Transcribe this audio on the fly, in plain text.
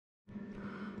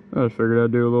I just figured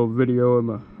I'd do a little video of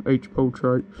my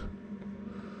H.pulchripes.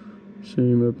 See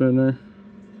him up in there.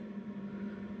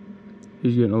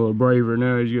 He's getting a little braver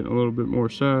now. He's getting a little bit more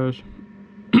size.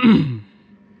 I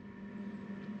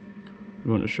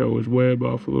want to show his web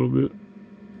off a little bit.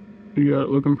 He got it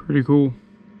looking pretty cool.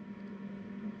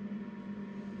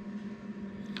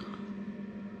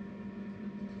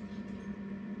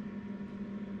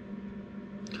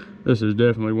 This is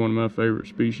definitely one of my favorite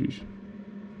species.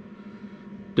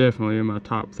 Definitely in my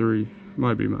top 3.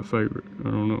 Might be my favorite. I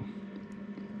don't know.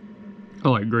 I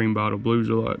like green bottle blues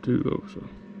a lot too, though. So.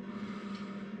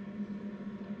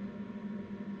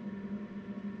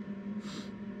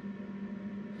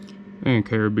 And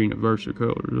Carabiner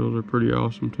versicolors. Those are pretty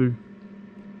awesome too.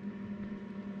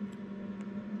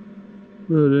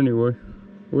 But anyway,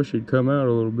 I wish he'd come out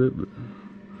a little bit, but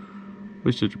at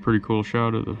least it's a pretty cool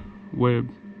shot of the web.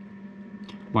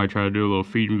 Might try to do a little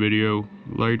feeding video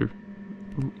later.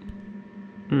 Oh,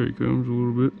 there he comes a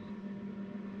little bit.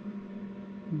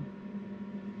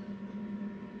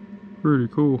 Pretty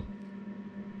cool.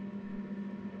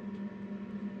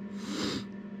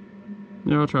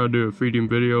 Yeah, I'll try to do a feeding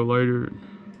video later and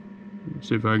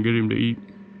see if I can get him to eat.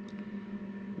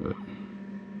 But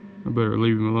I better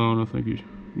leave him alone. I think he's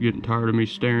getting tired of me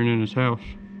staring in his house.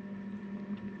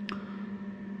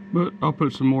 But I'll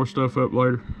put some more stuff up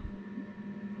later.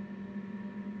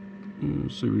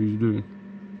 Let's see what he's doing.